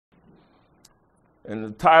And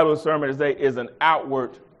the title of the sermon today is an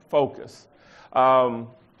outward focus.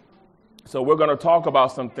 So we're going to talk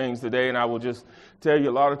about some things today, and I will just tell you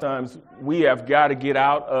a lot of times we have got to get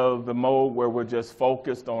out of the mode where we're just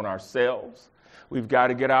focused on ourselves. We've got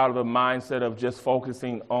to get out of the mindset of just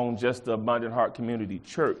focusing on just the Abundant Heart Community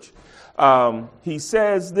Church. He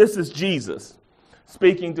says this is Jesus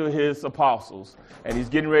speaking to his apostles, and he's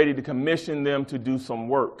getting ready to commission them to do some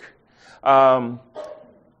work. The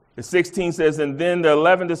 16 says, and then the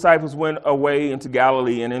 11 disciples went away into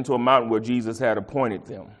Galilee and into a mountain where Jesus had appointed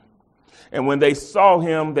them. And when they saw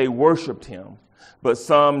him, they worshiped him, but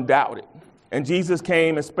some doubted. And Jesus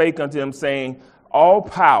came and spake unto them, saying, all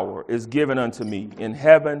power is given unto me in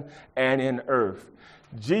heaven and in earth.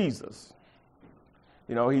 Jesus,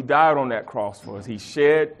 he died on that cross for us. He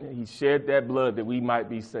shed that blood that we might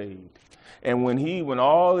be saved. And when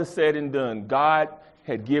all is said and done, God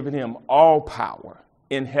had given him all power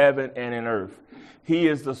in heaven and in earth. He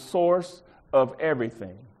is the source of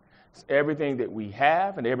everything. It's everything that we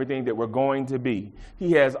have and everything that we're going to be.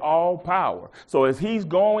 He has all power. So as he's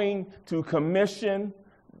going to commission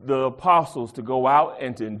the apostles to go out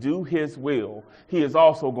and to do his will, he is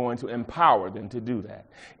also going to empower them to do that.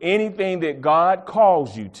 Anything that God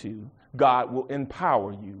calls you to, God will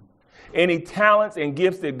empower you. Any talents and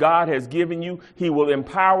gifts that God has given you, he will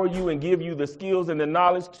empower you and give you the skills and the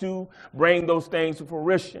knowledge to bring those things to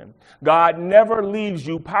fruition. God never leaves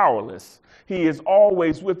you powerless. He is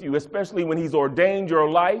always with you, especially when he's ordained your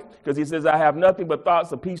life, because he says, I have nothing but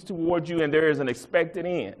thoughts of peace towards you, and there is an expected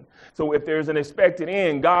end. So if there's an expected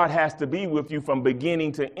end, God has to be with you from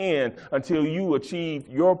beginning to end until you achieve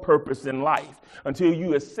your purpose in life, until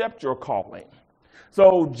you accept your calling.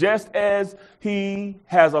 So just as he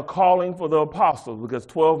has a calling for the apostles, because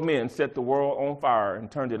 12 men set the world on fire and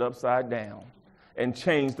turned it upside down and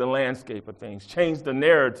changed the landscape of things, changed the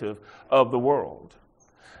narrative of the world.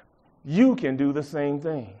 You can do the same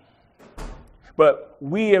thing. But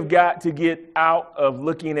we have got to get out of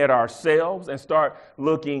looking at ourselves and start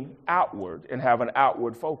looking outward and have an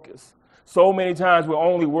outward focus. So many times we're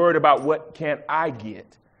only worried about what can I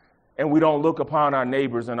get, and we don't look upon our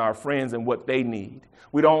neighbors and our friends and what they need.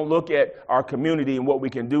 We don't look at our community and what we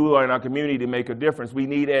can do in our community to make a difference. We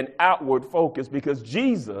need an outward focus because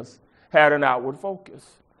Jesus had an outward focus.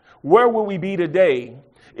 Where would we be today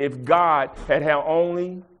if God had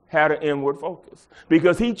only had an inward focus?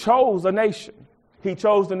 Because he chose a nation. He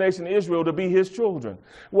chose the nation of Israel to be his children.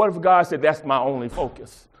 What if God said, that's my only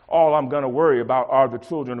focus? All I'm going to worry about are the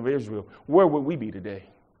children of Israel. Where would we be today?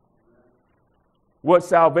 What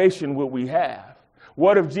salvation would we have?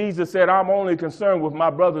 What if Jesus said, I'm only concerned with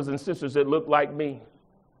my brothers and sisters that look like me?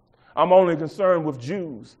 I'm only concerned with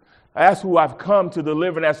Jews. That's who I've come to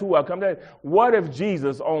deliver, and that's who I've come to. What if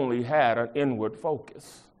Jesus only had an inward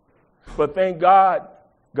focus? But thank God,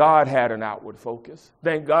 God had an outward focus.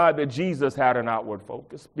 Thank God that Jesus had an outward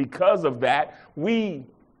focus. Because of that, we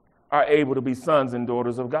are able to be sons and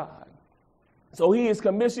daughters of God. So he is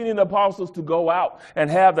commissioning the apostles to go out and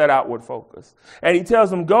have that outward focus. And he tells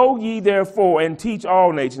them, go ye therefore and teach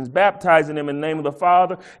all nations, baptizing them in the name of the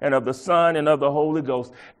Father and of the Son and of the Holy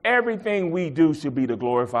Ghost. Everything we do should be to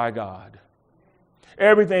glorify God.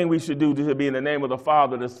 Everything we should do should be in the name of the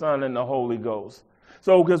Father, the Son, and the Holy Ghost.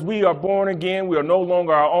 So because we are born again, we are no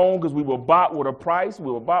longer our own because we were bought with a price. We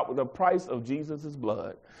were bought with the price of Jesus'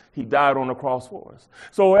 blood. He died on the cross for us.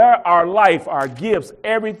 So our life, our gifts,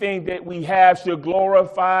 everything that we have should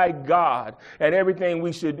glorify God. And everything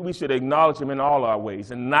we should acknowledge him in all our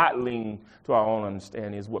ways and not lean to our own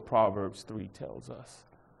understanding is what Proverbs 3 tells us.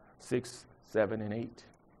 6, 7, and 8.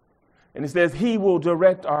 And it says he will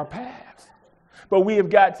direct our paths. But we have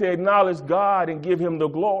got to acknowledge God and give him the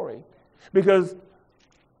glory. Because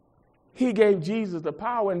he gave Jesus the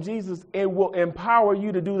power, and it will empower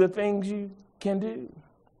you to do the things you can do.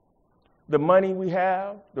 The money we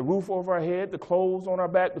have, the roof over our head, the clothes on our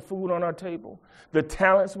back, the food on our table, the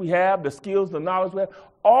talents we have, the skills, the knowledge we have,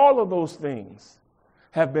 all of those things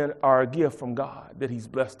have been our gift from God that he's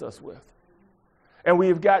blessed us with. And we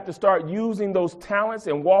have got to start using those talents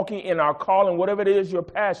and walking in our calling, whatever it is you're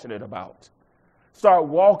passionate about. Start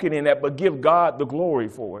walking in that, but give God the glory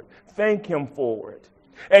for it. Thank him for it.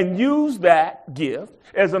 And use that gift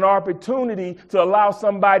as an opportunity to allow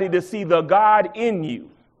somebody to see the God in you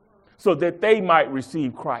so that they might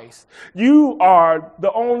receive Christ. You are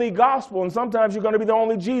the only gospel, and sometimes you're going to be the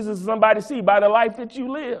only Jesus somebody see by the life that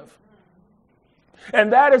you live.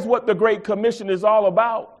 And that is what the Great Commission is all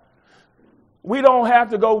about. We don't have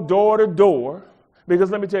to go door to door, because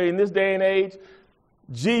let me tell you, in this day and age,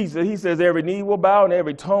 Jesus, he says every knee will bow and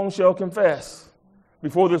every tongue shall confess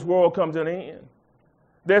before this world comes to an end.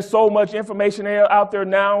 There's so much information out there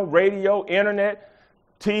now, radio, internet,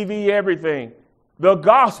 TV, everything. The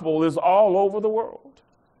gospel is all over the world.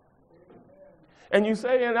 And you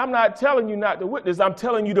say, and I'm not telling you not to witness, I'm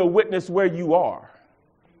telling you to witness where you are.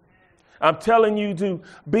 I'm telling you to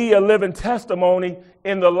be a living testimony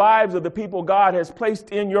in the lives of the people God has placed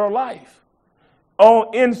in your life,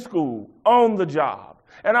 in school, on the job.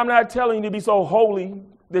 And I'm not telling you to be so holy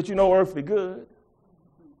that you know earthly good.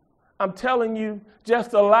 I'm telling you,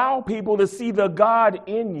 just allow people to see the God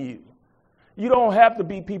in you. You don't have to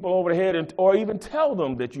beat people over the head or even tell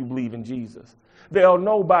them that you believe in Jesus. They'll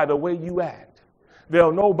know by the way you act.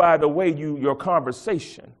 They'll know by the way your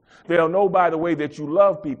conversation. They'll know by the way that you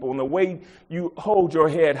love people and the way you hold your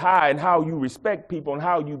head high and how you respect people and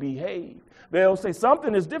how you behave. They'll say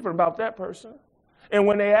something is different about that person. And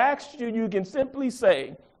when they ask you, you can simply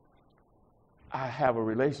say, I have a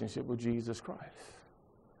relationship with Jesus Christ.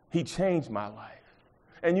 He changed my life.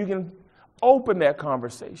 And you can open that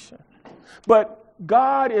conversation. But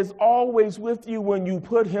God is always with you when you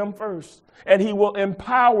put him first. And he will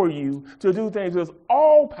empower you to do things, because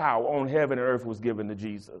all power on heaven and earth was given to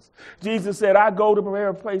Jesus. Jesus said, I go to prepare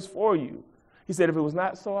a place for you. He said, if it was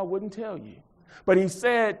not so, I wouldn't tell you. But he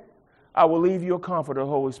said, I will leave you a comforter, the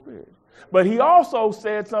Holy Spirit. But he also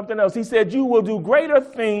said something else. He said, you will do greater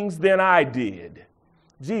things than I did.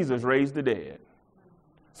 Jesus raised the dead.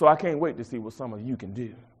 So I can't wait to see what some of you can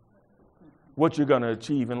do, what you're going to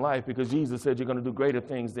achieve in life, because Jesus said you're going to do greater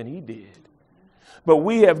things than he did. But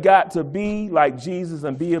we have got to be like Jesus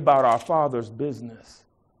and be about our Father's business.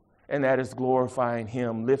 And that is glorifying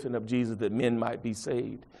him, lifting up Jesus that men might be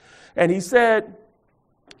saved. And he said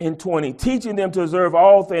in 20, teaching them to observe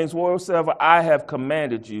all things whatsoever I have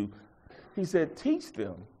commanded you. He said, teach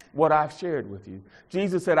them what I've shared with you.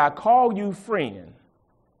 Jesus said, I call you friend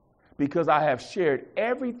because I have shared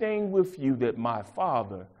everything with you that my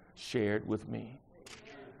Father shared with me.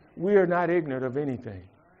 We are not ignorant of anything.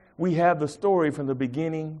 We have the story from the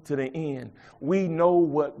beginning to the end. We know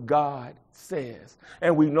what God says,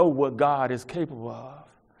 and we know what God is capable of.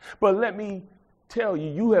 But let me tell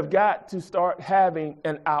you, you have got to start having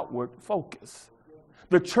an outward focus.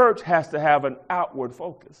 The church has to have an outward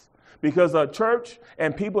focus, because a church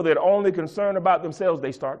and people that are only concerned about themselves,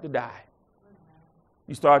 they start to die.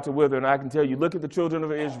 You start to wither, and I can tell you, look at the children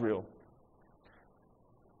of Israel.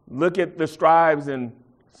 Look at the scribes and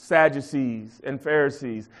Sadducees and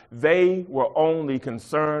Pharisees. They were only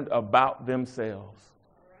concerned about themselves.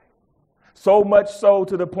 So much so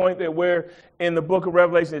to the point that where in the book of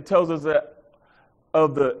Revelation it tells us that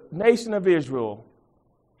of the nation of Israel,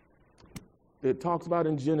 it talks about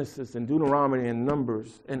in Genesis and Deuteronomy and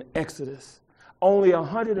Numbers and Exodus, only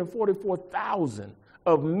 144,000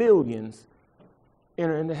 of millions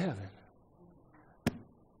enter into heaven.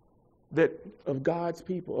 That of God's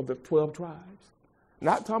people, of the 12 tribes.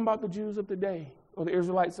 Not talking about the Jews of today or the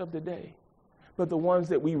Israelites of today, but the ones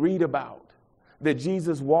that we read about, that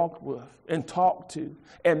Jesus walked with and talked to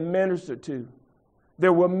and ministered to.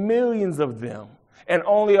 There were millions of them, and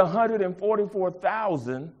only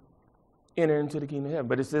 144,000 enter into the kingdom of heaven.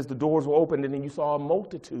 But it says the doors were opened, and then you saw a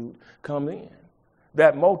multitude come in.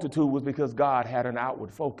 That multitude was because God had an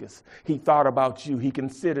outward focus. He thought about you. He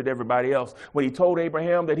considered everybody else. When he told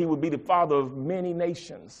Abraham that he would be the father of many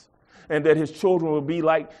nations and that his children would be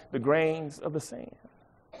like the grains of the sand.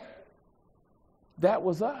 That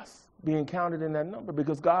was us being counted in that number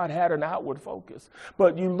because God had an outward focus.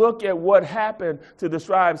 But you look at what happened to the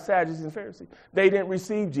scribes, Sadducees, and Pharisees. They didn't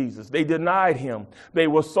receive Jesus. They denied him. They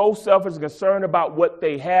were so selfish and concerned about what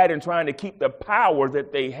they had and trying to keep the power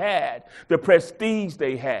that they had, the prestige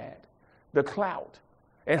they had, the clout,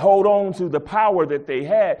 and hold on to the power that they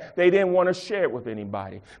had. They didn't want to share it with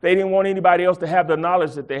anybody. They didn't want anybody else to have the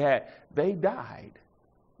knowledge that they had. They died.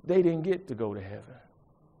 They didn't get to go to heaven.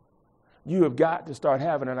 You have got to start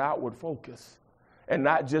having an outward focus and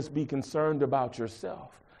not just be concerned about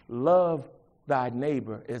yourself. Love thy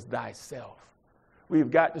neighbor as thyself.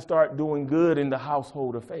 We've got to start doing good in the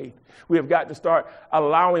household of faith. We have got to start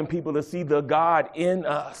allowing people to see the God in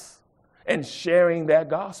us and sharing that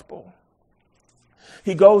gospel.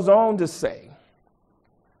 He goes on to say,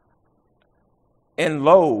 and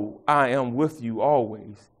lo, I am with you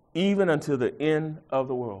always, even until the end of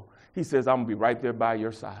the world. He says, I'm going to be right there by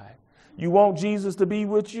your side. You want Jesus to be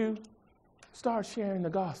with you? Start sharing the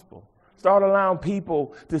gospel. Start allowing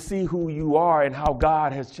people to see who you are and how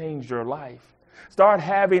God has changed your life. Start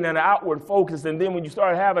having an outward focus, and then when you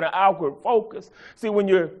start having an outward focus, see, when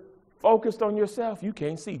you're focused on yourself, you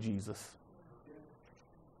can't see Jesus.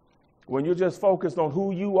 When you're just focused on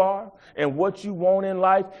who you are and what you want in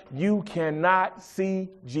life, you cannot see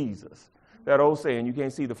Jesus. that old saying, you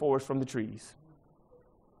can't see the forest from the trees.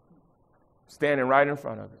 Standing right in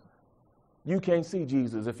front of it. You can't see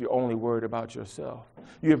Jesus if you're only worried about yourself.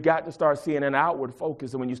 You have got to start seeing an outward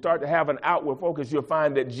focus. And when you start to have an outward focus, you'll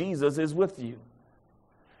find that Jesus is with you.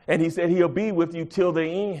 And he said he'll be with you till the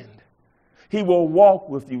end. He will walk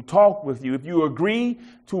with you, talk with you. If you agree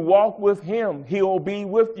to walk with him, he'll be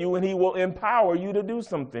with you and he will empower you to do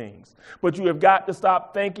some things. But you have got to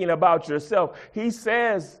stop thinking about yourself. He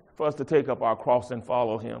says for us to take up our cross and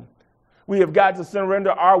follow him. We have got to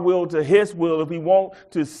surrender our will to his will if we want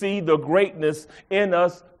to see the greatness in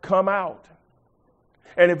us come out.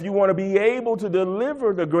 And if you want to be able to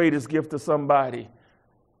deliver the greatest gift to somebody,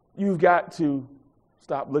 you've got to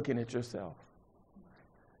stop looking at yourself.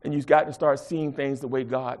 And you've got to start seeing things the way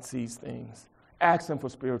God sees things. Ask him for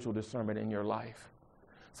spiritual discernment in your life.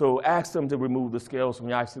 So ask him to remove the scales from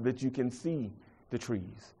your eyes so that you can see the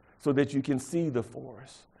trees, so that you can see the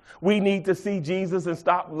forest. We need to see Jesus and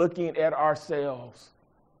stop looking at ourselves.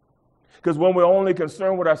 Because when we're only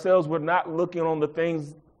concerned with ourselves, we're not looking on the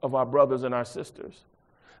things of our brothers and our sisters.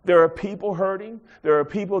 There are people hurting. There are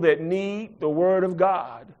people that need the word of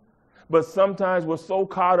God. But sometimes we're so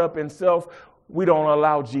caught up in self, we don't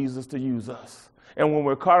allow Jesus to use us. And when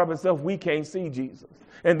we're caught up in self, we can't see Jesus.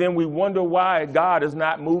 And then we wonder why God is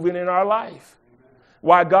not moving in our life.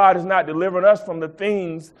 Why God is not delivering us from the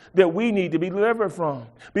things that we need to be delivered from.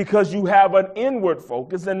 Because you have an inward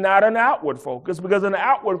focus and not an outward focus. Because an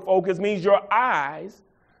outward focus means your eyes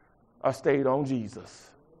are stayed on Jesus.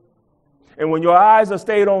 And when your eyes are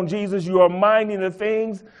stayed on Jesus, you are minding the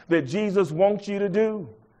things that Jesus wants you to do.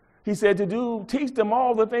 He said teach them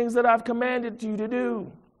all the things that I've commanded you to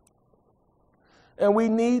do. And we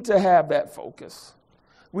need to have that focus.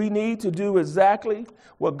 We need to do exactly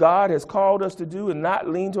what God has called us to do and not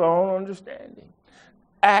lean to our own understanding.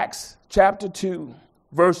 Acts chapter 2,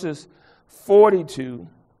 verses 42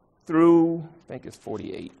 through, I think it's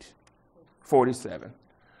 47.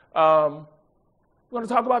 We're going to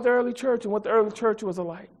talk about the early church and what the early church was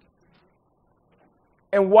like.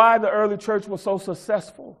 And why the early church was so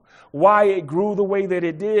successful. Why it grew the way that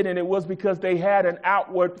it did. And it was because they had an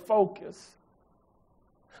outward focus.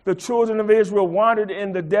 The children of Israel wandered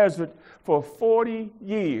in the desert for 40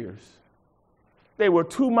 years. They were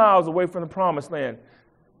 2 miles away from the promised land.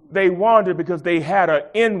 They wandered because they had an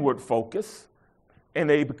inward focus. And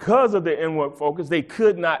because of the inward focus, they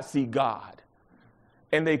could not see God.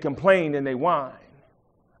 And they complained and they whined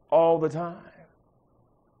all the time.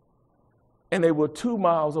 And they were 2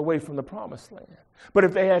 miles away from the promised land. But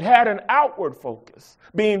if they had had an outward focus,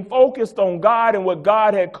 being focused on God and what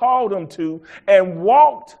God had called them to, and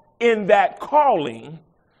walked in that calling,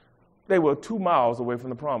 they were 2 miles away from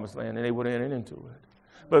the promised land and they would have entered into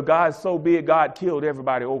it. But God, so big, God killed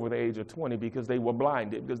everybody over the age of 20 because they were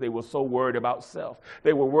blinded, because they were so worried about self.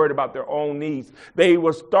 They were worried about their own needs. They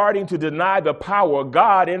were starting to deny the power of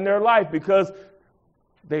God in their life because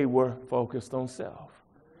they were focused on self.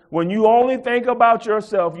 When you only think about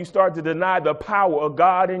yourself, you start to deny the power of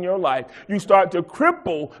God in your life. You start to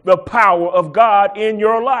cripple the power of God in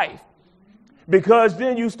your life. Because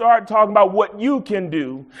then you start talking about what you can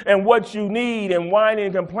do and what you need and whining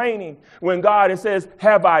and complaining. When God says,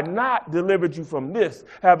 have I not delivered you from this?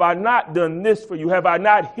 Have I not done this for you? Have I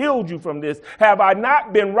not healed you from this? Have I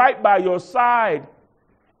not been right by your side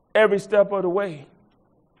every step of the way?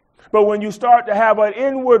 But when you start to have an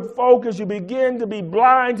inward focus, you begin to be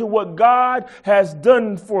blind to what God has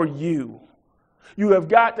done for you. You have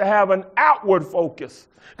got to have an outward focus.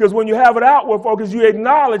 Because when you have an outward focus, you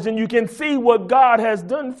acknowledge and you can see what God has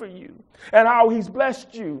done for you and how he's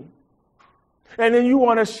blessed you. And then you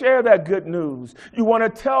want to share that good news. You want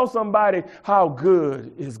to tell somebody how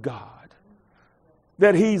good is God.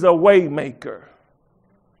 That he's a way maker.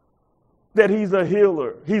 That he's a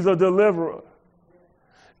healer. He's a deliverer.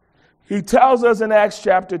 He tells us in Acts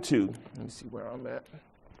chapter 2, let me see where I'm at.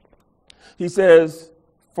 He says,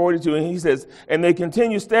 42, and he says, and they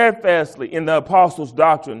continue steadfastly in the apostles'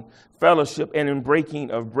 doctrine, fellowship, and in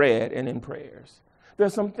breaking of bread and in prayers.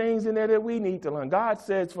 There's some things in there that we need to learn. God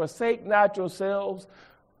says, forsake not yourselves,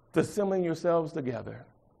 assembling yourselves together.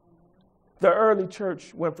 The early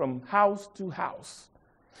church went from house to house.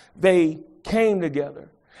 They came together.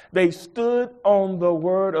 They stood on the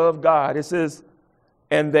word of God. It says,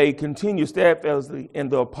 and they continue steadfastly in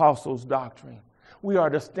the apostles' doctrine. We are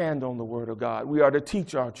to stand on the word of God. We are to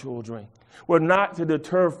teach our children. We're not to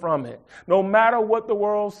deter from it. No matter what the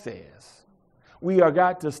world says, we are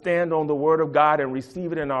got to stand on the word of God and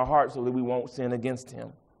receive it in our hearts so that we won't sin against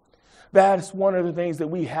him. That's one of the things that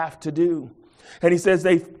we have to do. And he says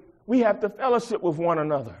we have to fellowship with one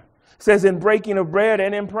another. It says in breaking of bread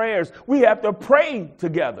and in prayers. We have to pray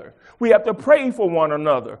together. We have to pray for one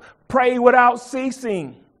another. Pray without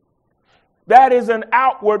ceasing. That is an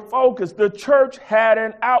outward focus. The church had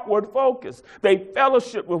an outward focus. They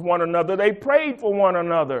fellowshiped with one another. They prayed for one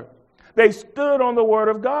another. They stood on the word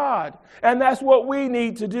of God. And that's what we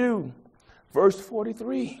need to do. Verse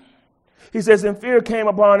 43. He says, and fear came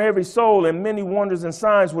upon every soul, and many wonders and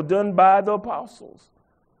signs were done by the apostles.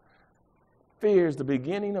 Fear is the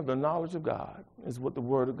beginning of the knowledge of God, is what the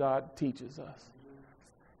word of God teaches us.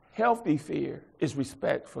 Healthy fear is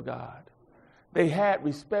respect for God. They had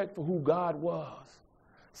respect for who God was.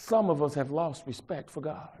 Some of us have lost respect for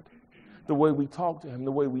God. The way we talk to him,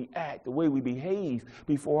 the way we act, the way we behave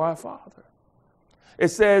before our Father. It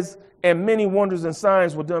says, and many wonders and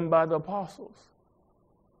signs were done by the apostles.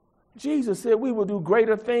 Jesus said we will do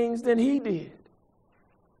greater things than he did.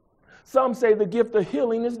 Some say the gift of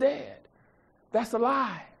healing is dead. That's a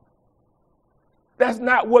lie. That's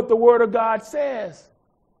not what the word of God says.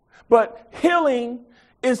 But healing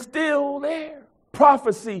is still there.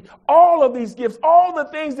 Prophecy, all of these gifts, all the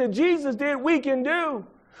things that Jesus did, we can do.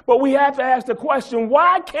 But we have to ask the question,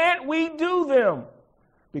 why can't we do them?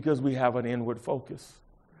 Because we have an inward focus.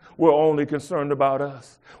 We're only concerned about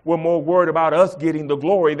us. We're more worried about us getting the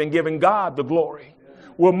glory than giving God the glory.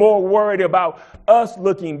 We're more worried about us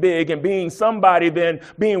looking big and being somebody than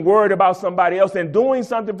being worried about somebody else and doing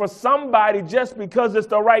something for somebody just because it's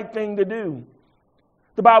the right thing to do.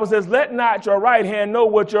 The Bible says, let not your right hand know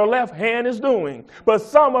what your left hand is doing. But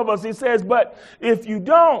some of us, he says, but if you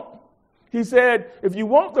don't, he said, if you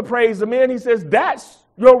want the praise of men, he says, that's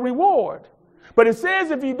your reward. But it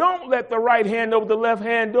says, if you don't let the right hand know what the left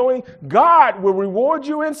hand doing, God will reward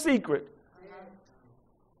you in secret.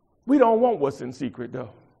 We don't want what's in secret,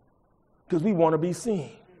 though, because we want to be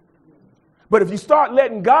seen. But if you start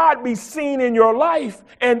letting God be seen in your life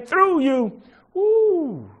and through you,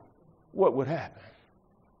 what would happen?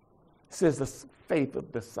 It says the faith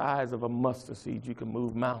of the size of a mustard seed, you can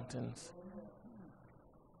move mountains.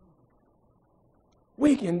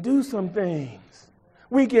 We can do some things.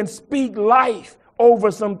 We can speak life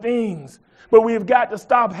over some things. But we've got to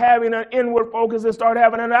stop having an inward focus and start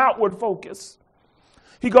having an outward focus.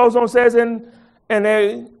 He goes on and says,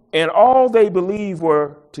 and all they believed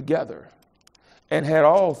were together and had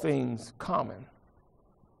all things common.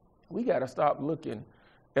 We got to stop looking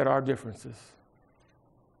at our differences.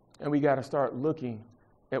 And we got to start looking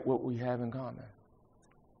at what we have in common.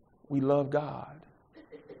 We love God.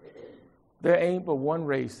 There ain't but one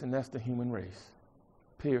race, and that's the human race,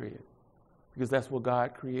 period. Because that's what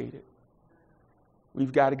God created.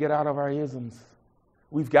 We've got to get out of our isms.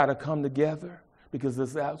 We've got to come together because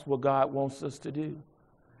that's what God wants us to do.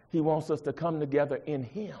 He wants us to come together in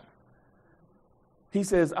him. He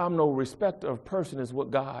says, I'm no respecter of person, is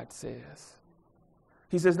what God says.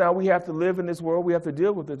 He says, now we have to live in this world. We have to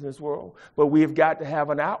deal with it in this world. But we've got to have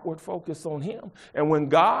an outward focus on him. And when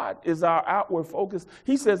God is our outward focus,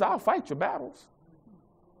 he says, I'll fight your battles.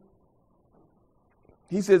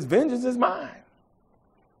 He says, vengeance is mine.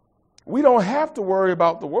 We don't have to worry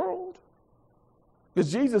about the world.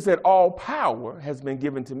 Because Jesus said, all power has been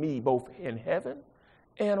given to me, both in heaven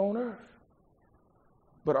and on earth.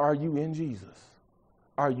 But are you in Jesus?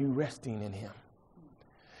 Are you resting in him?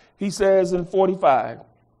 He says in 45,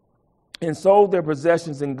 and sold their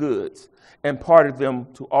possessions and goods and parted them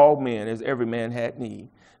to all men as every man had need.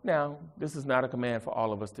 Now, this is not a command for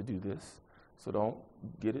all of us to do this, so don't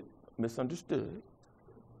get it misunderstood.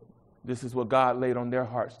 This is what God laid on their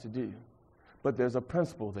hearts to do. But there's a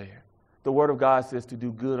principle there. The word of God says to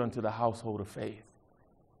do good unto the household of faith.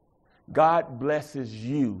 God blesses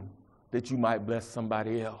you that you might bless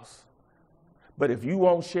somebody else. But if you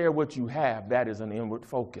won't share what you have, that is an inward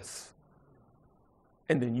focus.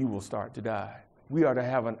 And then you will start to die. We are to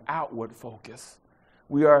have an outward focus.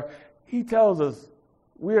 He tells us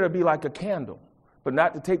we are to be like a candle, but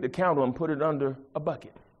not to take the candle and put it under a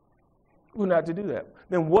bucket. We're not to do that.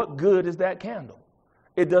 Then what good is that candle?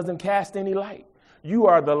 It doesn't cast any light. You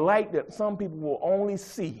are the light that some people will only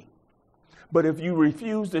see. But if you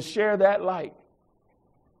refuse to share that light,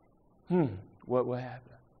 what will happen?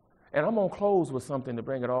 And I'm going to close with something to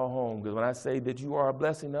bring it all home, because when I say that you are a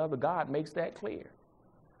blessing to others, God makes that clear.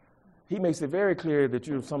 He makes it very clear that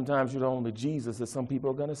sometimes you're the only Jesus that some people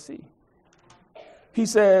are going to see. He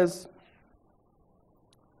says,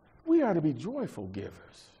 we are to be joyful givers.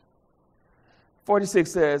 46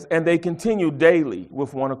 says, and they continue daily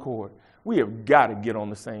with one accord. We have got to get on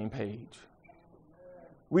the same page.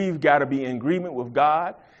 We've got to be in agreement with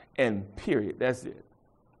God, and period. That's it.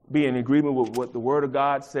 Be in agreement with what the word of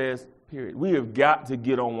God says, period. We have got to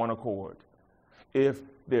get on one accord. If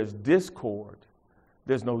there's discord,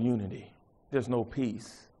 there's no unity, there's no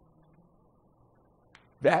peace.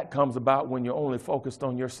 That comes about when you're only focused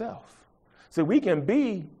on yourself. So we can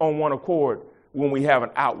be on one accord when we have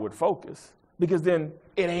an outward focus, because then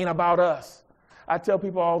it ain't about us. I tell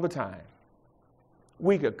people all the time,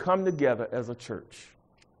 we could come together as a church,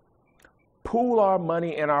 pool our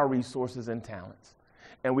money and our resources and talents,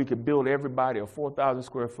 and we could build everybody a 4,000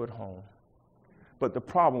 square foot home. But the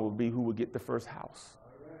problem would be who would get the first house.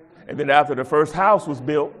 And then after the first house was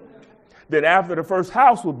built, the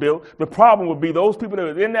problem would be those people that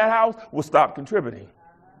were in that house would stop contributing.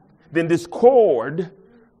 Then discord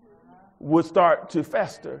would start to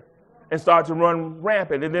fester and start to run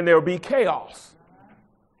rampant, and then there would be chaos.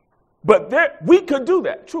 But we could do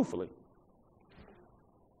that, truthfully.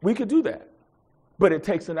 We could do that. But it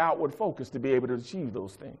takes an outward focus to be able to achieve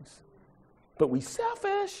those things. But we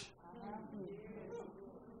selfish.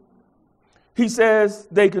 He says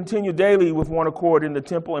they continue daily with one accord in the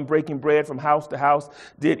temple, and breaking bread from house to house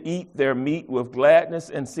did eat their meat with gladness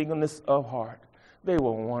and singleness of heart. They were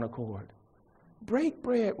on one accord. Break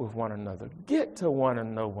bread with one another. Get to one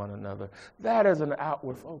and know one another. That is an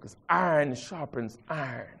outward focus. Iron sharpens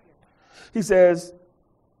iron. He says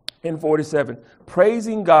in 47,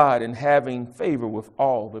 praising God and having favor with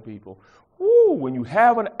all the people. Woo, when you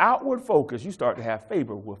have an outward focus, you start to have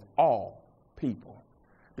favor with all people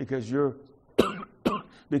because you're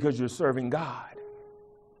serving God.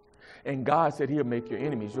 And God said he'll make your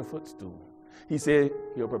enemies your footstool. He said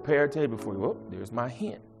he'll prepare a table for you. Oh, there's my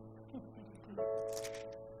hint.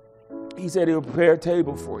 He said he'll prepare a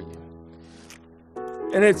table for you.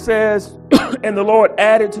 And it says, and the Lord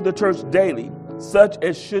added to the church daily such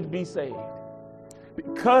as should be saved.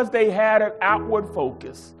 Because they had an outward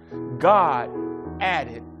focus, God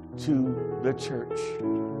added to the church.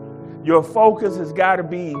 Your focus has got to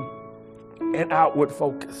be an outward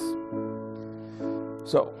focus.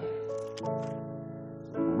 So,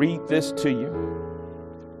 read this to you.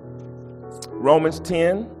 Romans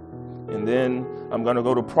 10, and then I'm going to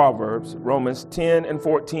go to Proverbs. Romans 10 and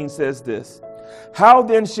 14 says this. How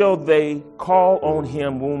then shall they call on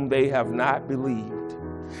him whom they have not believed?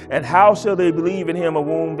 And how shall they believe in him of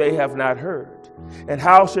whom they have not heard? And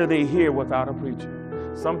how shall they hear without a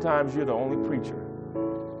preacher? Sometimes you're the only preacher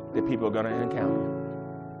that people are going to encounter.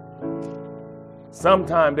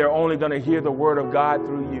 Sometimes they're only going to hear the word of God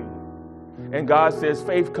through you. And God says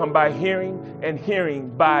faith come by hearing, and hearing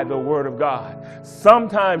by the word of God.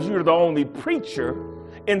 Sometimes you're the only preacher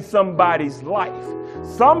in somebody's life.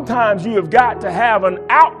 Sometimes you have got to have an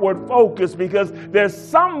outward focus because there's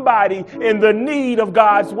somebody in the need of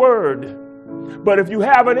God's word. But if you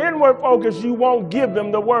have an inward focus, you won't give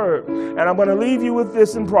them the word. And I'm going to leave you with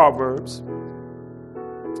this in Proverbs.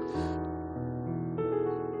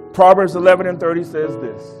 Proverbs 11 and 30 says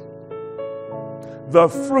this. The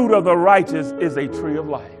fruit of the righteous is a tree of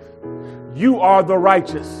life. You are the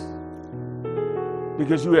righteous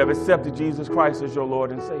because you have accepted Jesus Christ as your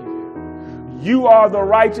Lord and Savior. You are the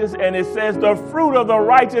righteous, and it says the fruit of the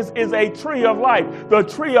righteous is a tree of life. The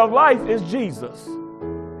tree of life is Jesus.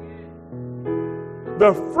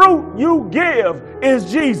 The fruit you give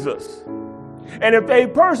is Jesus. And if a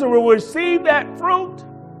person will receive that fruit,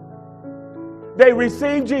 they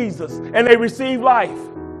receive Jesus and they receive life.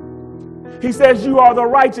 He says you are the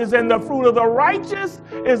righteous, and the fruit of the righteous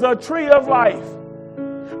is a tree of life.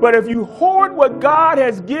 But if you hoard what God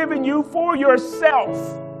has given you for yourself,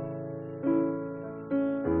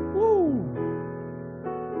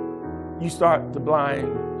 you start to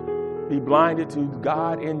be blinded to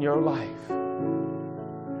God in your life.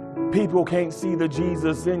 People can't see the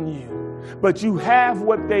Jesus in you, but you have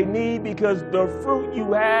what they need because the fruit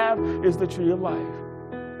you have is the tree of life.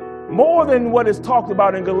 More than what is talked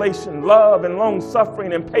about in Galatians, love and long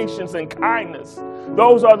suffering and patience and kindness.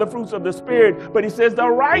 Those are the fruits of the Spirit. But he says the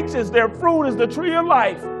righteous, their fruit is the tree of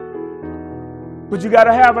life. But you got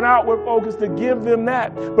to have an outward focus to give them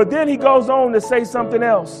that. But then he goes on to say something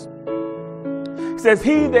else. He says,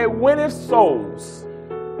 he that winneth souls,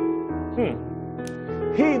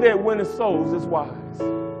 he that winneth souls is wise.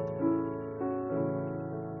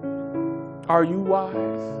 Are you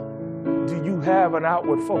wise? Do you have an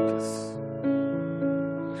outward focus?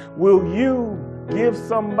 Will you give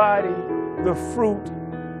somebody the fruit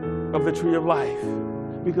of the tree of life?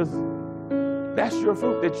 Because that's your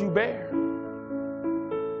fruit that you bear.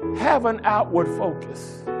 Have an outward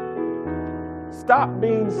focus. Stop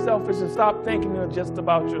being selfish and stop thinking just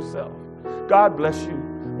about yourself. God bless you.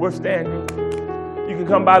 We're standing. You can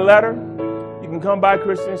come by letter. You can come by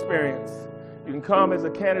Christian Experience. You can come as a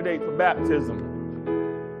candidate for baptism.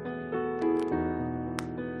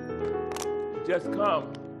 Just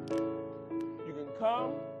come. You can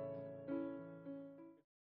come.